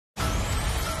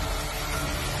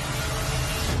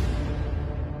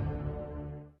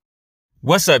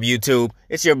What's up, YouTube?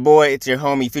 It's your boy, it's your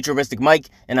homie, FuturisticMike,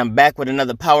 and I'm back with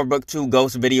another Power Book 2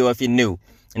 Ghost video if you're new.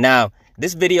 Now,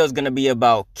 this video is going to be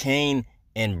about Kane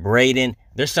and Brayden.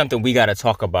 There's something we got to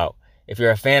talk about. If you're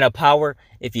a fan of Power,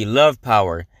 if you love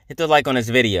Power, hit the like on this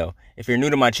video. If you're new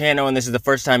to my channel and this is the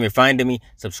first time you're finding me,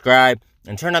 subscribe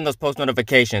and turn on those post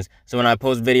notifications so when I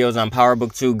post videos on Power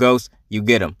Book 2 Ghost, you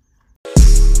get them.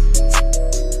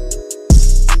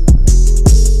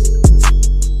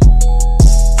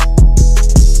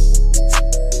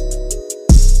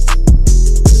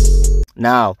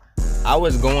 Now, I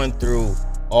was going through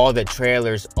all the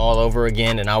trailers all over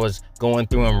again, and I was going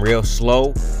through them real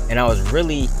slow, and I was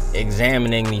really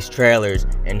examining these trailers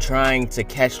and trying to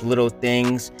catch little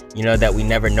things, that we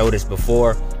never noticed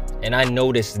before. And I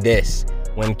noticed this.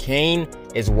 When Kane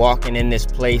is walking in this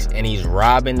place and he's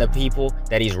robbing the people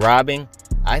that he's robbing,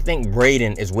 I think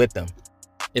Brayden is with them.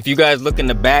 If you guys look in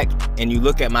the back and you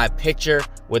look at my picture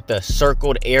with the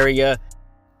circled area,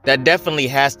 that definitely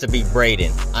has to be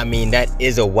Brayden. I mean, that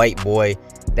is a white boy.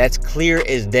 That's clear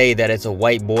as day that it's a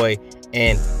white boy.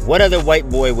 And what other white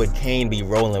boy would Kane be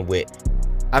rolling with?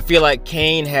 I feel like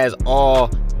Kane has all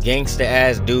gangsta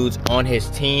ass dudes on his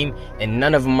team and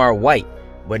none of them are white.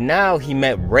 But now he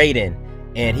met Brayden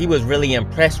and he was really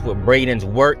impressed with Brayden's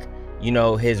work.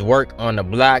 His work on the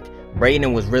block.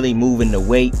 Brayden was really moving the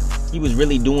weight. He was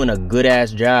really doing a good ass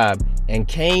job. And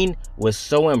Kane was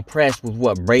so impressed with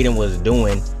what Brayden was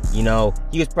doing. He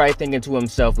was probably thinking to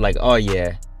himself like, oh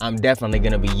yeah, I'm definitely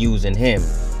going to be using him.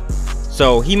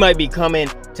 So he might be coming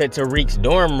to Tariq's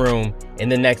dorm room in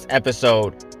the next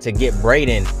episode to get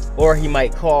Brayden, or he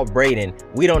might call Brayden.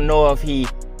 We don't know if he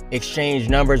exchanged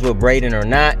numbers with Brayden or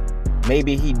not.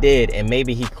 Maybe he did, and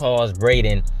maybe he calls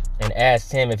Brayden and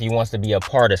asks him if he wants to be a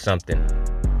part of something.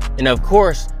 And of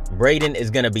course, Brayden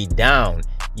is going to be down.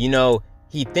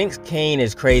 He thinks Kane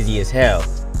is crazy as hell.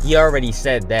 He already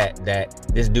said that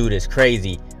this dude is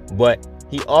crazy, but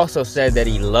he also said that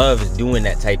he loves doing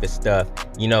that type of stuff.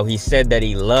 He said that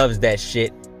he loves that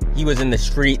shit. He was in the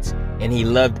streets and he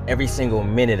loved every single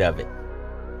minute of it.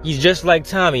 He's just like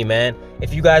Tommy, man.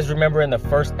 If you guys remember in the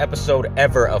first episode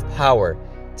ever of Power,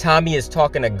 Tommy is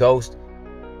talking to Ghost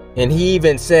and he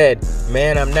even said,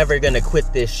 man, I'm never gonna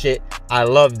quit this shit. I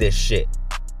love this shit.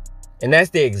 And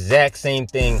that's the exact same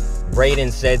thing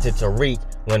Brayden said to Tariq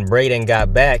when Brayden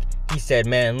got back. He said,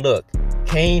 man, look,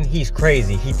 Kane, he's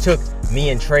crazy. He took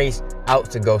me and Trace out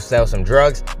to go sell some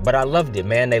drugs, but I loved it,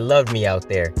 man. They loved me out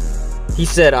there. He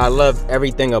said, I loved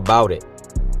everything about it.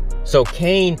 So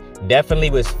Kane definitely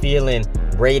was feeling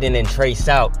Brayden and Trace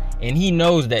out, and he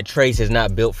knows that Trace is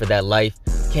not built for that life.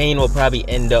 Kane will probably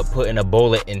end up putting a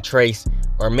bullet in Trace,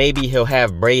 or maybe he'll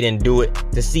have Brayden do it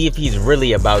to see if he's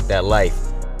really about that life.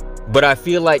 But I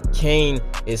feel like Kane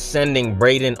is sending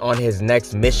Brayden on his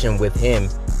next mission with him.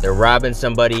 They're robbing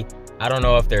somebody. I don't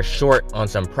know if they're short on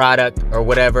some product or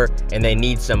whatever, and they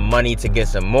need some money to get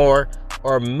some more.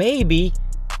 Or maybe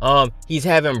he's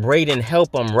having Brayden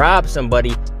help him rob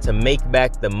somebody to make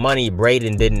back the money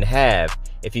Brayden didn't have.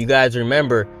 If you guys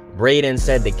remember, Brayden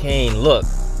said to Kane, look,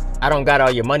 I don't got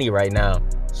all your money right now.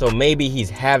 So maybe he's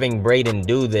having Brayden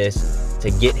do this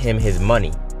to get him his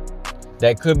money.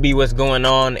 That could be what's going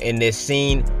on in this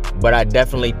scene, but I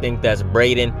definitely think that's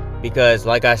Brayden because,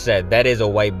 like I said, that is a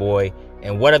white boy.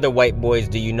 And what other white boys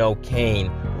do you know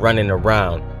Kane running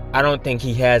around? I don't think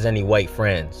he has any white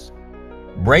friends.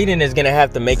 Brayden is going to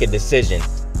have to make a decision.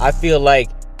 I feel like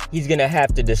he's going to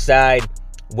have to decide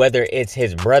whether it's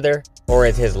his brother or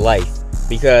it's his life,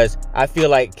 because I feel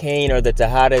like Kane or the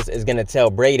Tejadas is going to tell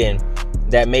Brayden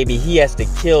that maybe he has to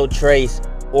kill Trace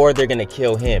or they're going to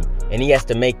kill him. And he has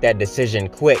to make that decision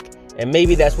quick. And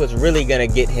maybe that's what's really going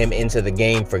to get him into the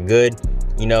game for good.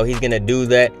 He's going to do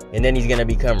that and then he's going to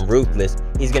become ruthless.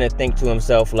 He's going to think to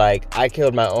himself like, I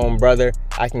killed my own brother.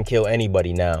 I can kill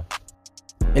anybody now.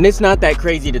 And it's not that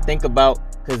crazy to think about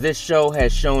because this show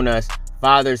has shown us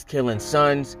fathers killing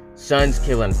sons, sons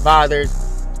killing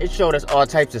fathers. It showed us all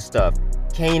types of stuff.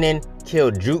 Kanan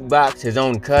killed Jukebox, his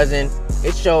own cousin.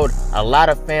 It showed a lot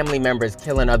of family members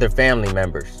killing other family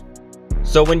members.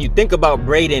 So when you think about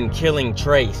Brayden killing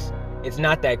Trace, it's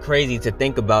not that crazy to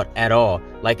think about at all.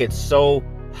 Like, it's so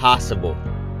possible.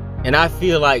 And I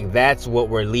feel like that's what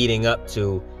we're leading up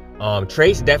to.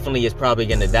 Trace definitely is probably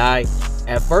going to die.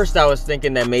 At first, I was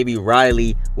thinking that maybe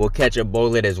Riley will catch a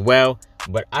bullet as well,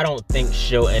 but I don't think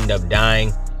she'll end up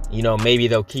dying. Maybe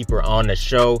they'll keep her on the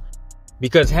show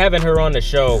because having her on the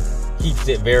show keeps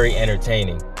it very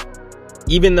entertaining.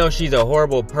 Even though she's a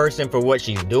horrible person for what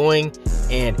she's doing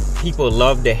and people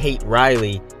love to hate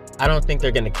Riley, I don't think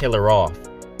they're going to kill her off.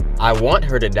 I want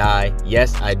her to die.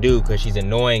 Yes, I do, because she's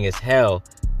annoying as hell.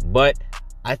 But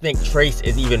I think Trace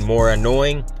is even more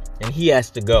annoying, and he has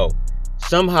to go.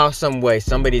 Somehow, some way,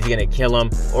 somebody's gonna kill him,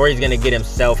 or he's gonna get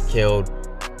himself killed.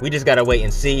 We just gotta wait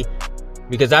and see,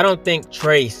 because I don't think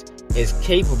Trace is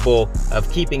capable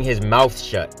of keeping his mouth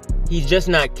shut. He's just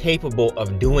not capable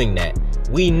of doing that.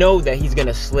 We know that he's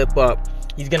gonna slip up.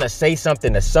 He's gonna say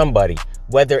something to somebody,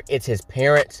 whether it's his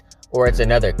parents or it's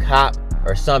another cop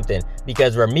or something,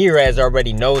 because Ramirez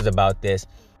already knows about this.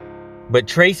 But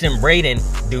Trace and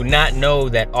Brayden do not know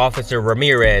that Officer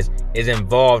Ramirez is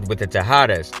involved with the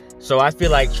Tejadas. So I feel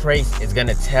like Trace is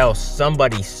gonna tell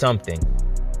somebody something.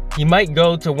 He might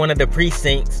go to one of the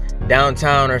precincts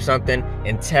downtown or something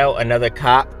and tell another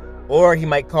cop, or he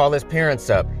might call his parents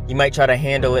up. He might try to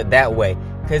handle it that way,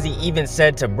 because he even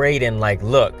said to Brayden, like,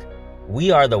 look,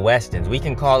 we are the Westons. We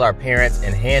can call our parents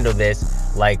and handle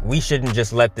this. Like, we shouldn't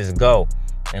just let this go.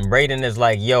 And Brayden is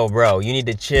like, yo, bro, you need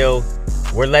to chill.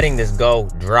 We're letting this go.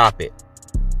 Drop it.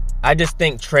 I just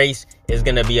think Trace is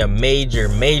going to be a major,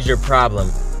 major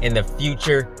problem in the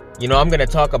future. You know, I'm going to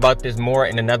talk about this more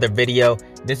in another video.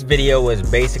 This video was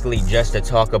basically just to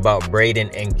talk about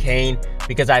Brayden and Kane,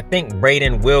 because I think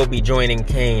Brayden will be joining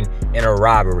Kane in a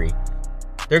robbery.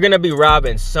 They're going to be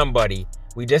robbing somebody.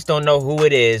 We just don't know who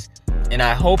it is. And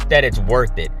I hope that it's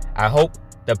worth it. I hope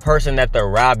the person that they're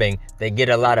robbing, they get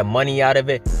a lot of money out of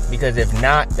it, because if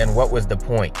not, then what was the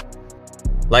point?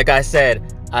 Like I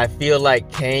said, I feel like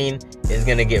Kane is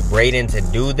going to get Brayden to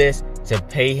do this to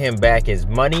pay him back his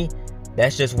money.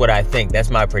 That's just what I think. That's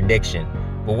my prediction.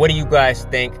 But what do you guys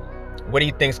think? What do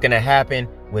you think is going to happen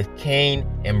with Kane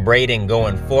and Brayden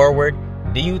going forward?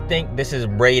 Do you think this is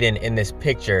Brayden in this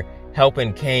picture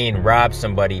helping Kane rob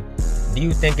somebody? Do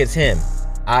you think it's him?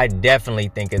 I definitely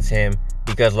think it's him,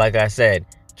 because like I said,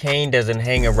 Kane doesn't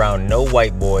hang around no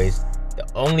white boys. The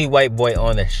only white boy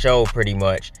on the show pretty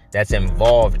much that's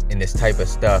involved in this type of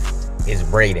stuff is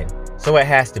Brayden. So it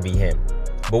has to be him.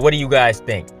 But what do you guys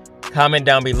think? Comment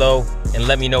down below and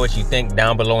let me know what you think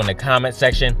down below in the comment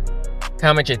section.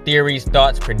 Comment your theories,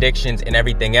 thoughts, predictions, and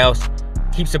everything else.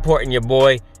 Keep supporting your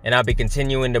boy, and I'll be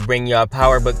continuing to bring y'all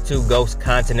Power Book 2 Ghost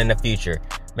content in the future.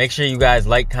 Make sure you guys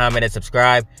like, comment, and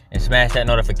subscribe, and smash that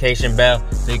notification bell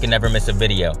so you can never miss a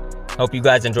video. Hope you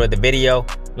guys enjoyed the video.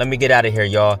 Let me get out of here,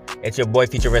 y'all. It's your boy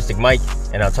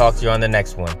FuturisticMike, and I'll talk to you on the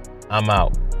next one. I'm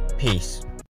out. Peace.